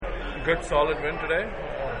good, solid win today.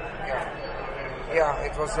 Yeah.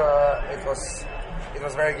 It was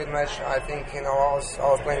a very good match. I think I was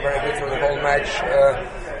playing very good through the whole match.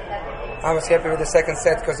 I was happy with the second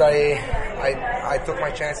set because I took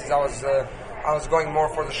my chances. I was going more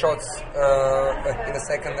for the shots in the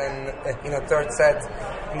second and in the third set.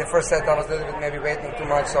 In the first set, I was a little bit maybe waiting too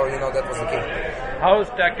much, so that was the key. How is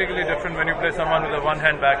tactically different when you play someone with a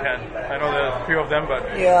one-hand backhand? I know there's a few of them,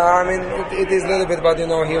 but yeah, I mean it is a little bit, but he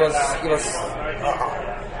was.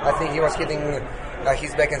 I think he was hitting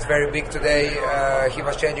his backhand's very big today. He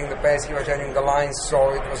was changing the pace, he was changing the lines,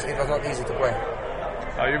 so it was not easy to play.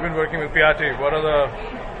 You've been working with Piatti. What are the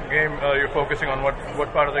game you're focusing on?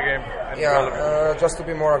 What part of the game? Just to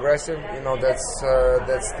be more aggressive.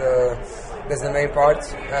 That's the main part,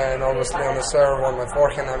 and obviously on the serve, on my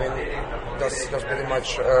forehand. I mean, just pretty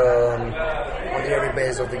much on the every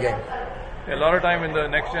base of the game. A lot of time in the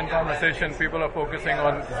next gen conversation, people are focusing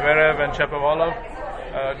on Zverev and Shapovalov.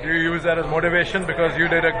 Do you use that as motivation because you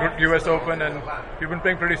did a good US Open and you've been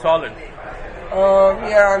playing pretty solid?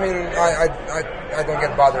 I mean, I don't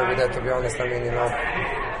get bothered with that, to be honest. I mean,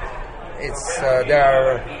 it's they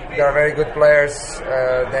are very good players.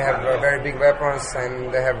 They have very big weapons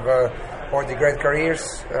and they have already great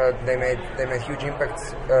careers. They made huge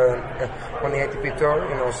impacts on the ATP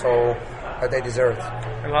tour, so they deserve it.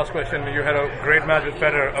 And last question, you had a great match with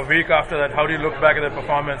Federer. A week after that, how do you look back at that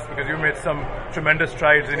performance? Because you made some tremendous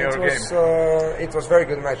strides in your game. It was a very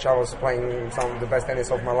good match. I was playing some of the best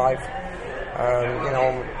tennis of my life.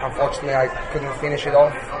 Unfortunately, I couldn't finish it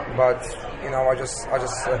off, but I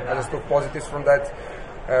just took positives from that.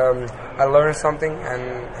 I learned something,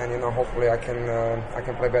 and hopefully I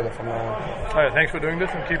can play better from now on. All right, thanks for doing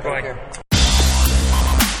this, and keep going.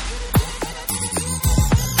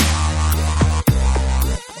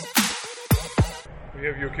 We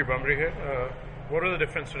have Yuki Bhambri here. What was the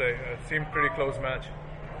difference today? It seemed pretty close match.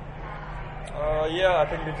 I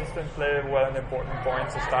think we just didn't play well in important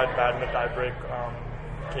points. We started bad in the tiebreak.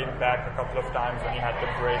 Came back a couple of times when he had the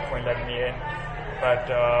break when letting me in, but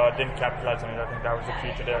didn't capitalize on it. I think that was the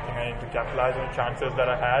key today. I think I need to capitalize on the chances that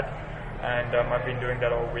I had, and I've been doing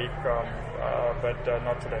that all week, but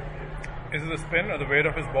not today. Is it the spin or the weight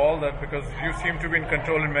of his ball that because you seem to be in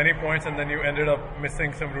control in many points and then you ended up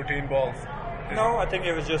missing some routine balls? No, I think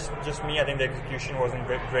it was just me. I think the execution wasn't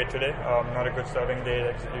great today. Not a good serving day. The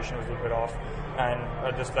execution was a little bit off. And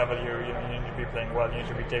at this level, you need to be playing well. You need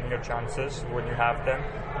to be taking your chances when you have them.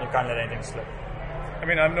 And you can't let anything slip. I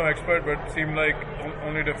mean, I'm no expert, but it seemed like the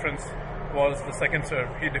only difference was the second serve.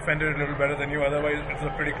 He defended a little better than you. Otherwise, it was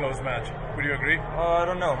a pretty close match. Would you agree? I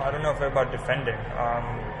don't know. I don't know if it's about defending.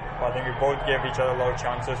 I think we both gave each other a lot of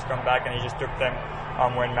chances to come back, and he just took them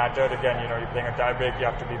when mattered. Again, you're playing a tiebreak. You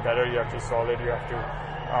have to be better. You have to be solid. You have to,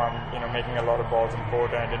 making a lot of balls in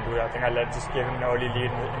court, and I didn't do that. I think I just gave him an early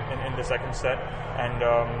lead in the second set, and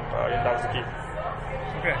that was the key.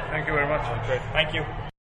 Okay, thank you very much. Great, thank you.